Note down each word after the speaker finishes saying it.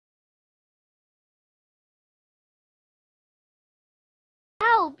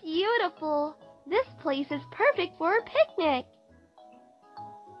so beautiful. This place is perfect for a picnic.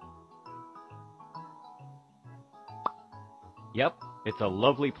 Yep, it's a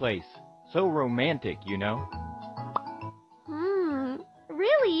lovely place. So romantic, you know.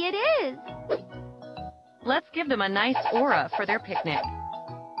 Really it is. Let's give them a nice aura for their picnic.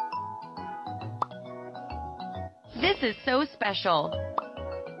 This is so special.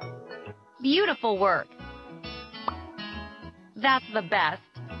 Beautiful work. That's the best.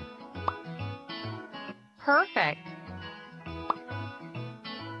 Perfect.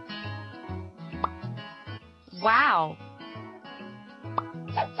 Wow.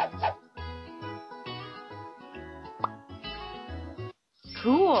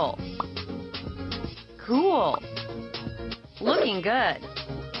 Cool. Cool. Looking good.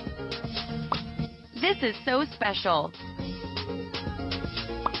 This is so special.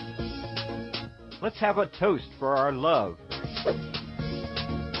 Let's have a toast for our love.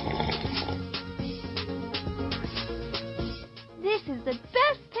 This is the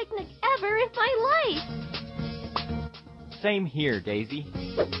best picnic ever in my life. Same here, Daisy.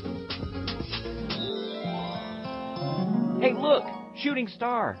 Hey, look! Shooting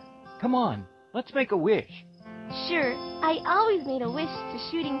star! Come on, let's make a wish. Sure, I always made a wish to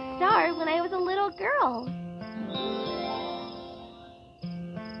shooting star when I was a little girl.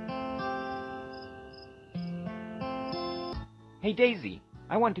 Hey, Daisy,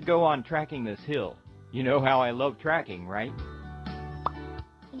 I want to go on tracking this hill. You know how I love tracking, right?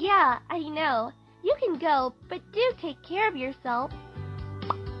 Yeah, I know. You can go, but do take care of yourself.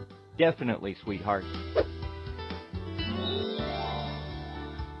 Definitely, sweetheart.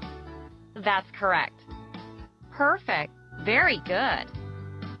 That's correct. Perfect. Very good.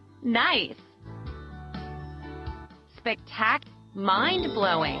 Nice. Spectacular.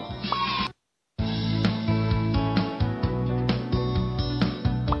 Mind-blowing.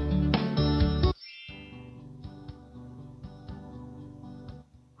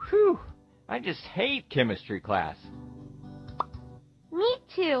 Whew! I just hate chemistry class. Me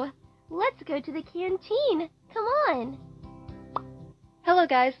too. Let's go to the canteen. Come on. Hello,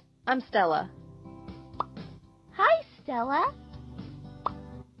 guys. I'm Stella. Hi, Stella.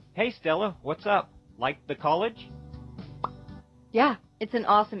 Hey, Stella, what's up? Like the college? Yeah, it's an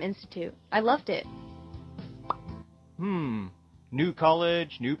awesome institute. I loved it. New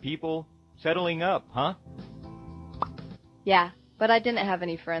college, new people, settling up, huh? Yeah, but I didn't have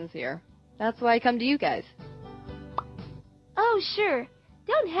any friends here. That's why I come to you guys. Oh, sure.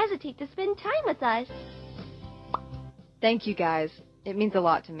 Don't hesitate to spend time with us. Thank you, guys. It means a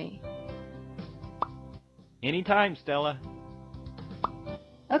lot to me. Anytime, Stella.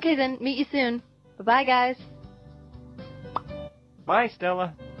 Okay, then. Meet you soon. Bye-bye, guys. Bye,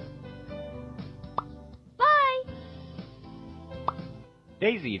 Stella. Bye.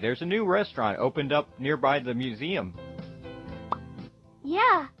 Daisy, there's a new restaurant opened up nearby the museum.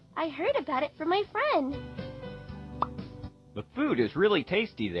 Yeah, I heard about it from my friend. The food is really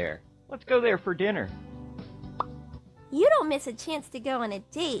tasty there. Let's go there for dinner. You don't miss a chance to go on a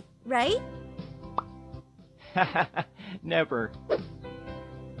date, right? Never.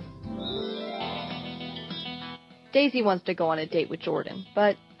 Daisy wants to go on a date with Jordan,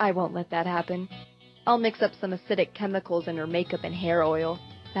 but I won't let that happen. I'll mix up some acidic chemicals in her makeup and hair oil.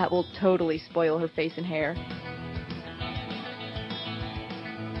 That will totally spoil her face and hair.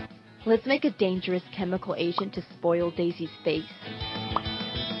 Let's make a dangerous chemical agent to spoil Daisy's face.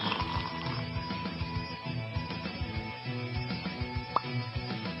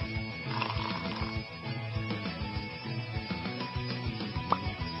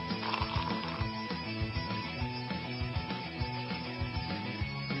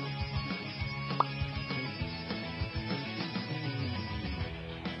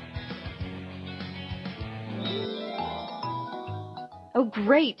 Oh,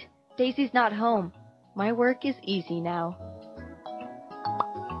 great! Daisy's not home. My work is easy now.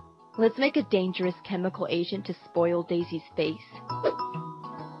 Let's make a dangerous chemical agent to spoil Daisy's face.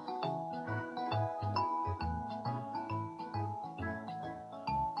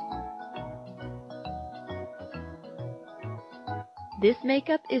 This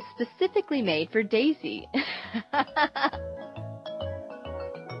makeup is specifically made for Daisy.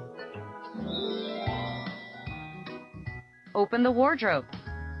 Open the wardrobe.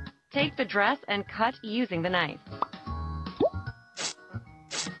 Take the dress and cut using the knife.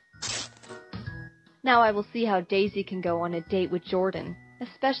 Now I will see how Daisy can go on a date with Jordan,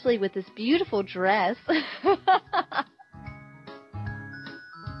 especially with this beautiful dress.